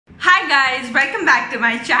guys, welcome back to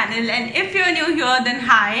my channel, and if you're new here then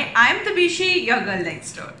hi, I'm Tabishi, your girl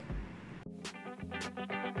next door.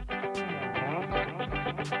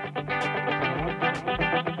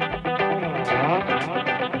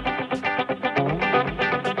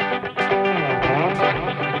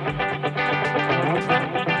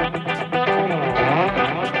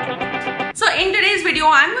 In today's video,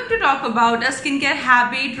 I'm going to talk about a skincare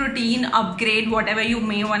habit, routine, upgrade, whatever you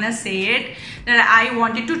may want to say it, that I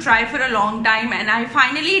wanted to try for a long time and I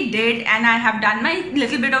finally did, and I have done my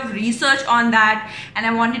little bit of research on that and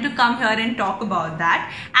I wanted to come here and talk about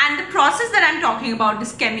that. And the process that I'm talking about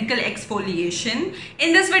is chemical exfoliation.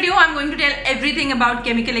 In this video, I'm going to tell everything about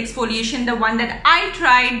chemical exfoliation, the one that I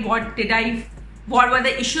tried, what were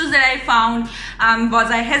the issues that I found,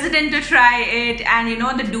 was I hesitant to try it, and you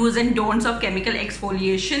know, the do's and don'ts of chemical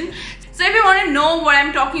exfoliation. So if you want to know what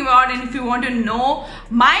I'm talking about and if you want to know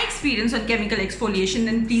my experience on chemical exfoliation,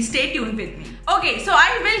 then please stay tuned with me. Okay, so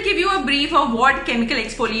I will give you a brief of what chemical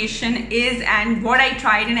exfoliation is and what I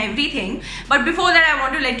tried and everything. But before that, I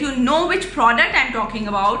want to let you know which product I'm talking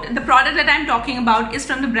about. The product that I'm talking about is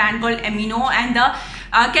from the brand called Aminu, and the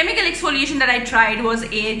chemical exfoliation that I tried was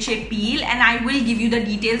AHA peel, and I will give you the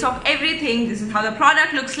details of everything. This is how the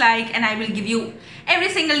product looks like, and I will give you every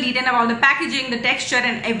single detail about the packaging, the texture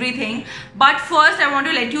and everything. But first I want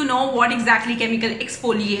to let you know what exactly chemical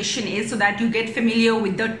exfoliation is, so that you get familiar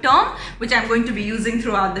with the term which I'm going to be using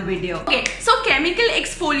throughout the video. Okay, so chemical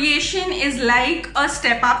exfoliation is like a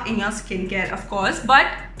step up in your skincare, of course, but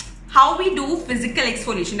how we do physical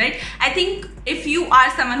exfoliation, right? I think if you are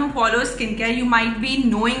someone who follows skincare, you might be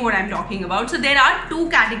knowing what I'm talking about. So there are two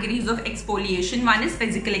categories of exfoliation. One is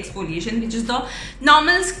physical exfoliation, which is the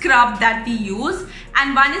normal scrub that we use,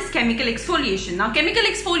 and one is chemical exfoliation. Now, chemical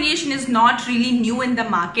exfoliation is not really new in the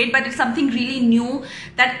market, but it's something really new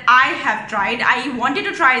that I have tried. I wanted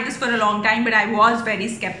to try this for a long time, but I was very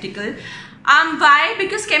skeptical. Why?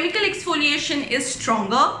 Because chemical exfoliation is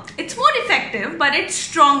stronger, it's more effective, but it's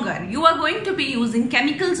stronger. You are going to be using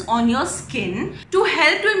chemicals on your skin to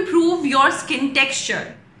help to improve your skin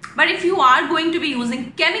texture. But if you are going to be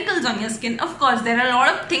using chemicals on your skin, of course, there are a lot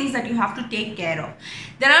of things that you have to take care of.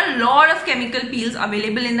 There are a lot of chemical peels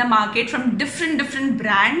available in the market from different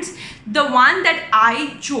brands. The one that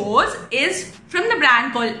I chose is from the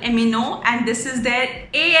brand called Aminu, and this is their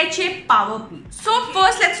AHA Power Peel. So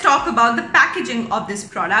first, let's talk about the packaging of this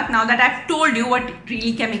product, now that I've told you what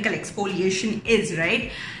really chemical exfoliation is,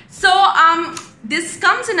 right? So this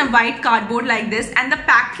comes in a white cardboard like this, and the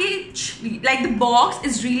package, like the box,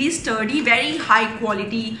 is really sturdy, very high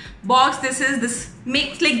quality box. This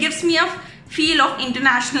gives me a feel of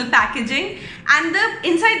international packaging, and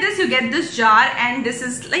inside this you get this jar, and this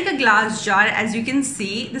is like a glass jar. As you can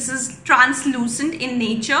see, this is translucent in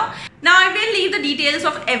nature. Now I will leave the details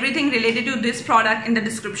of everything related to this product in the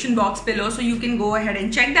description box below, so you can go ahead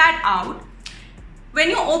and check that out. When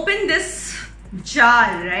you open this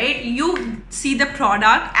jar, right, you see the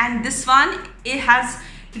product, and this one, it has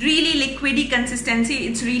really liquidy consistency.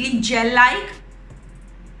 It's really gel like,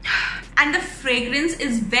 and the fragrance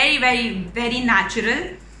is very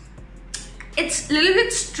natural. It's a little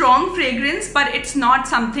bit strong fragrance, but it's not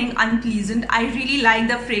something unpleasant. I really like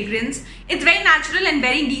the fragrance. It's very natural and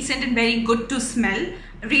very decent and very good to smell.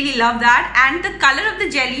 I really love that. And the color of the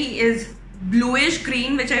jelly is bluish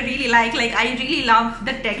green, which I really like. I really love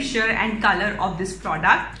the texture and color of this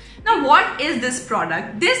product. Now, what is this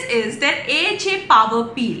product? This is their AHA Power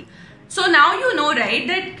Peel. So now you know, right,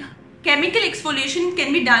 that chemical exfoliation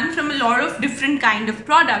can be done from a lot of different kind of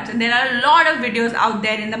products, and there are a lot of videos out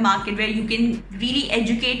there in the market where you can really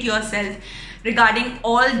educate yourself regarding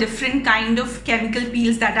all different kind of chemical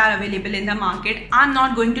peels that are available in the market. I'm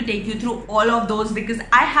not going to take you through all of those because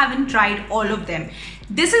I haven't tried all of them.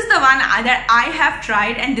 This is the one that I have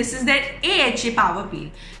tried, and this is their AHA Power Peel.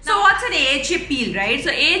 So what's an AHA peel, right? So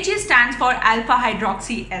AHA stands for alpha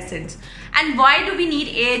hydroxy acids. And why do we need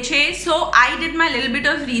AHA? So I did my little bit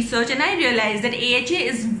of research, and I realized that AHA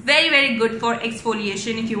is very good for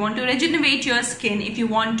exfoliation. If you want to regenerate your skin, if you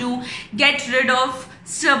want to get rid of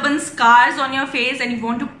stubborn scars on your face, and if you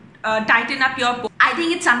want to tighten up your pores, I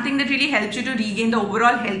think it's something that really helps you to regain the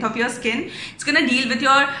overall health of your skin. It's going to deal with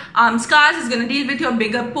your scars, it's going to deal with your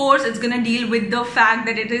bigger pores, it's going to deal with the fact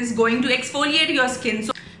that it is going to exfoliate your skin.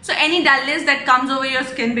 So any dullness that comes over your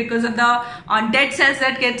skin because of the dead cells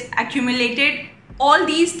that get accumulated, all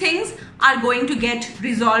these things are going to get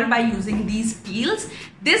resolved by using these peels.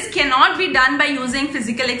 This cannot be done by using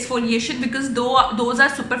physical exfoliation because those are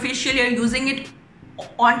superficial. You're using it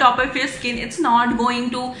on top of your skin. It's not going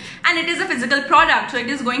to, and it is a physical product, so it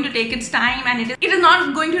is going to take its time, and it is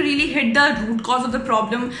not going to really hit the root cause of the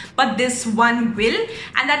problem, but this one will.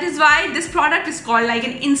 And that is why this product is called like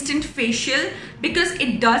an instant facial, because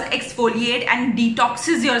it does exfoliate and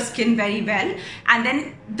detoxes your skin very well. And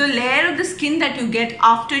then the layer of the skin that you get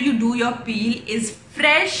after you do your peel is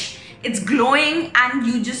fresh, it's glowing, and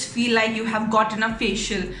you just feel like you have gotten a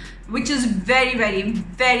facial, which is very, very,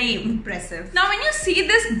 very impressive. Now, when you see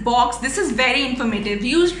this box, this is very informative.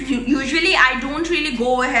 Usually, I don't really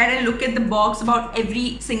go ahead and look at the box about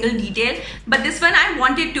every single detail, but this one I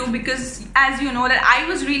wanted to, because as you know that I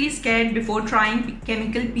was really scared before trying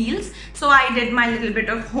chemical peels, so I did my little bit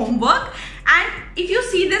of homework. And if you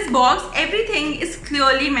see this box, everything is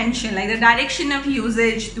clearly mentioned, like the direction of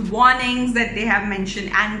usage, the warnings that they have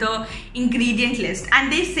mentioned, and the ingredient list.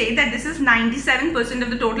 And they say that this is 97% of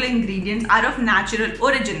the total ingredients are of natural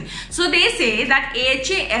origin. So they say that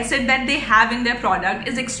AHA acid that they have in their product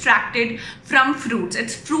is extracted from fruits.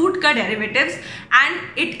 It's fruit ka derivatives, and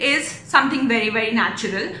it is something very, very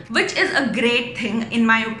natural, which is a great thing in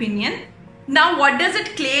my opinion. Now, what does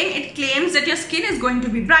it claim? It claims that your skin is going to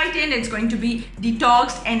be brightened, it's going to be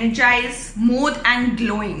detoxed, energized, smooth, and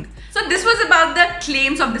glowing. So this was about the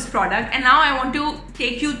claims of this product, and now I want to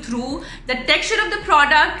take you through the texture of the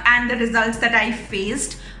product and the results that I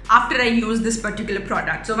faced after I used this particular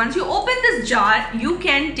product. So once you open this jar, you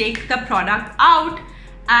can take the product out,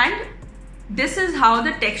 and this is how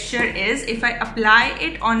the texture is. If I apply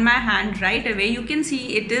it on my hand right away, you can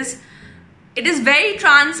see it is very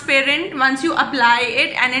transparent once you apply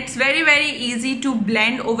it, and it's very, very easy to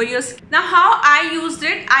blend over your skin. Now, how I used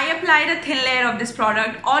it, I applied a thin layer of this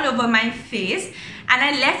product all over my face, and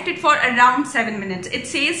I left it for around 7 minutes. It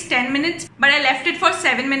says 10 minutes, but I left it for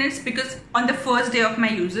 7 minutes because on the first day of my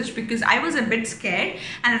usage, because I was a bit scared,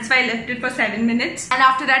 and that's why I left it for 7 minutes. And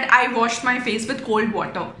after that, I washed my face with cold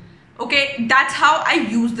water. Okay, that's how I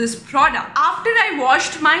use this product. After I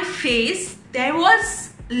washed my face, there was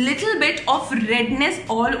little bit of redness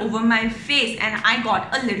all over my face, and I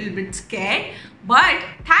got a little bit scared, but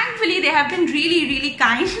thankfully they have been really, really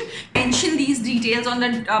kind. Mention these details on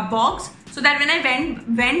the box, so that when I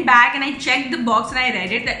went back and I checked the box and I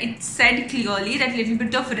read it, that it said clearly that little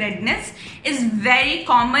bit of redness is very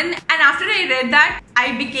common. And after I read that,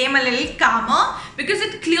 I became a little calmer, because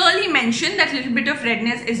it clearly mentioned that little bit of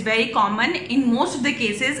redness is very common. In most of the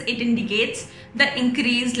cases, it indicates the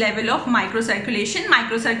increased level of microcirculation.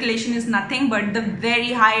 Microcirculation is nothing but the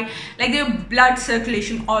very high, like the blood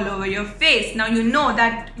circulation all over your face. Now, you know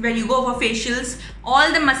that when you go for facials, all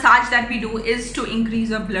the massage that we do is to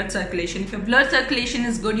increase your blood circulation. If your blood circulation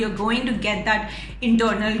is good, you're going to get that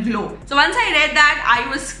internal glow. So once I read that, I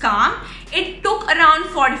was calm. It took around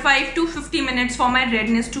 45 to 50 minutes for my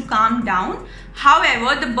redness to calm down.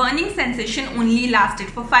 However, the burning sensation only lasted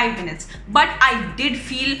for 5 minutes, but I did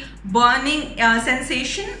feel burning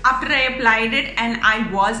sensation after I applied it, and I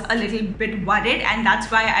was a little bit worried, and that's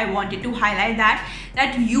why I wanted to highlight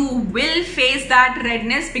that you will face that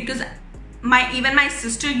redness, because even my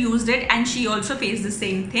sister used it and she also faced the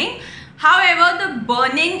same thing. However, the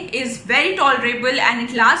burning is very tolerable and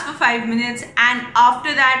it lasts for 5 minutes, and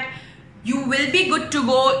after that you will be good to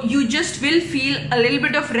go. You just will feel a little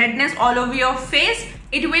bit of redness all over your face.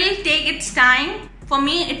 It will take its time. For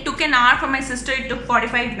me, it took an hour. For my sister, it took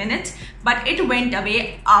 45 minutes, but it went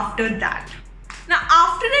away after that. Now,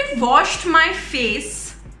 after I washed my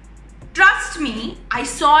face, trust me, I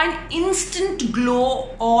saw an instant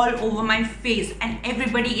glow all over my face, and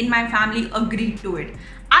everybody in my family agreed to it.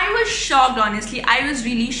 I was shocked, honestly. I was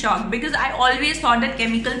really shocked, because I always thought that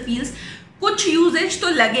chemical peels कुछ usage तो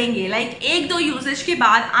लगेंगे, like एक दो usage के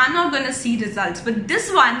बाद I'm not gonna see results, but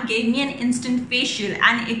this one gave me an instant facial,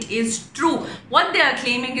 and it is true. What they are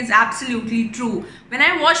claiming is absolutely true. When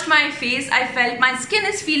I washed my face, I felt my skin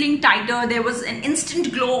is feeling tighter. There was an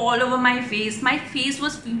instant glow all over my face. My face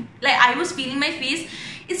was like, I was feeling my face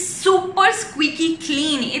is super squeaky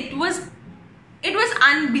clean. It was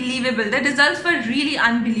unbelievable. The results were really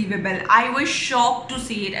unbelievable. I was shocked to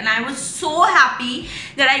see it, and I was so happy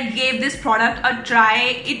that I gave this product a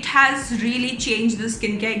try. It has really changed the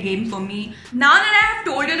skincare game for me. Now that I have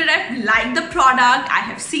told you that I've liked the product, I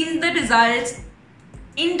have seen the results.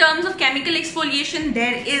 In terms of chemical exfoliation,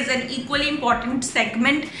 there is an equally important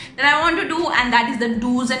segment that I want to do, and that is the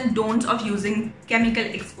do's and don'ts of using chemical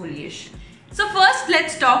exfoliation. So first,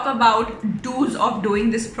 let's talk about do's of doing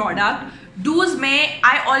this product. Do's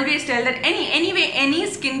I always tell that any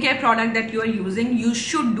skincare product that you are using, you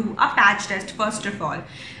should do a patch test first of all.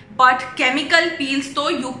 But chemical peels though,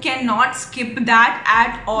 you cannot skip that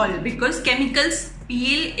at all, because chemical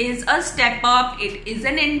peel is a step up. It is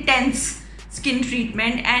an intense skin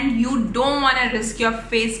treatment and you don't want to risk your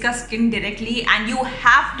face ka skin directly, and you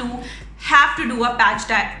have to do a patch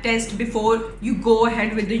test before you go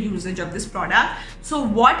ahead with the usage of this product. So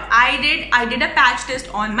what I did a patch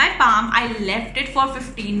test on my palm. I left it for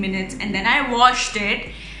 15 minutes and then I washed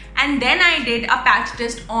it, and then I did a patch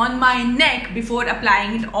test on my neck before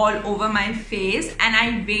applying it all over my face, and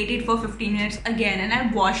I waited for 15 minutes again and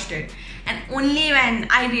I washed it. And only when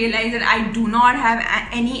I realized that I do not have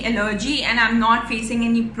any allergy and I'm not facing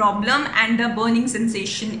any problem and the burning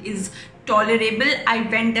sensation is tolerable, I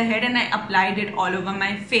went ahead and I applied it all over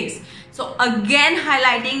my face. So again,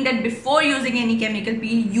 highlighting that before using any chemical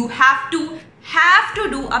peel, you have to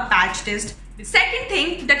do a patch test. The second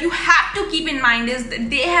thing that you have to keep in mind is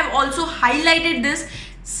that they have also highlighted this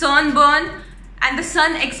sunburn and the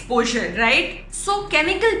sun exposure, right? So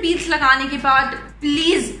chemical peels lagane ke baad,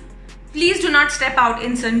 please do not step out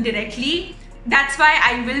in sun directly. That's why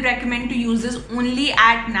I will recommend to use this only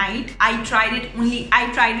at night. I tried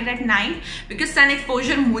it at night because sun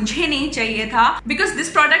exposure mujhe nahi chahiye tha, because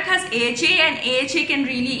this product has AHA and AHA can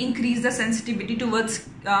really increase the sensitivity towards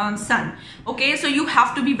sun. Okay, so you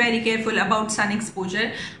have to be very careful about sun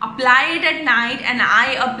exposure. Apply it at night, and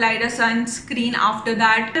I applied a sunscreen after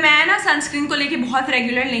that. मैं ना sunscreen को लेके बहुत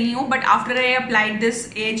regular नहीं हूँ, but after I applied this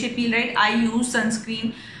AHA peel, right, I use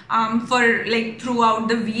sunscreen for like throughout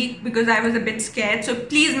the week because I was a bit scared. So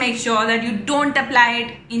please make sure that you don't apply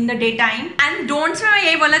it in the daytime. And don'ts मैं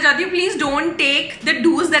यही बोलना चाहती हूँ, please don't take the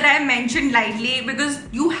do's that I mentioned lightly, because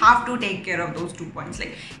you have to take care of those 2 points.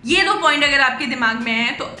 Like ये 2 point अगर आपके दिमाग में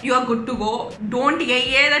है तो you are good to go. Don't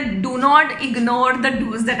यही है that do not ignore the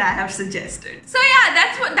do's that I have suggested. So yeah,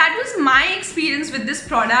 that was my experience with this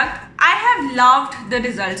product. I have loved the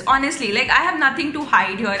results, honestly. Like I have nothing to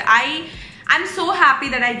hide here. I'm so happy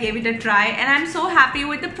that I gave it a try, and I'm so happy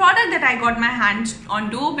with the product that I got my hands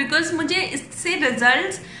onto, because मुझे इससे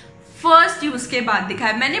results first use के बाद दिखा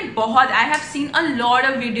है. I have seen a lot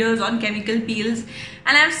of videos on chemical peels,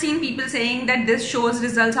 and I've seen people saying that this shows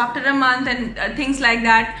results after a month and things like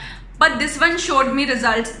that. But this one showed me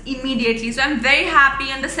results immediately. So I'm very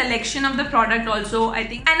happy on the selection of the product also, I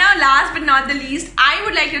think. And now last but not the least, I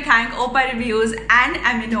would like to thank Opa Reviews and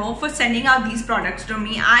Aminu for sending out these products to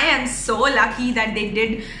me. I am so lucky that they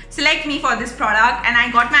did select me for this product, and I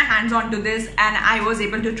got my hands onto this and I was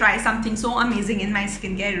able to try something so amazing in my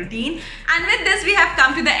skincare routine. And with this, we have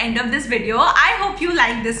come to the end of this video. I hope you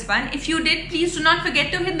liked this one. If you did, please do not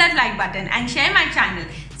forget to hit that like button and share my channel.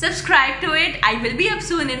 Subscribe to it. I will be up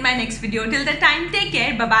soon in my next video. Till the time, take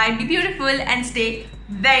care. Bye-bye. Be beautiful and stay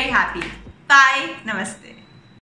very happy. Bye. Namaste.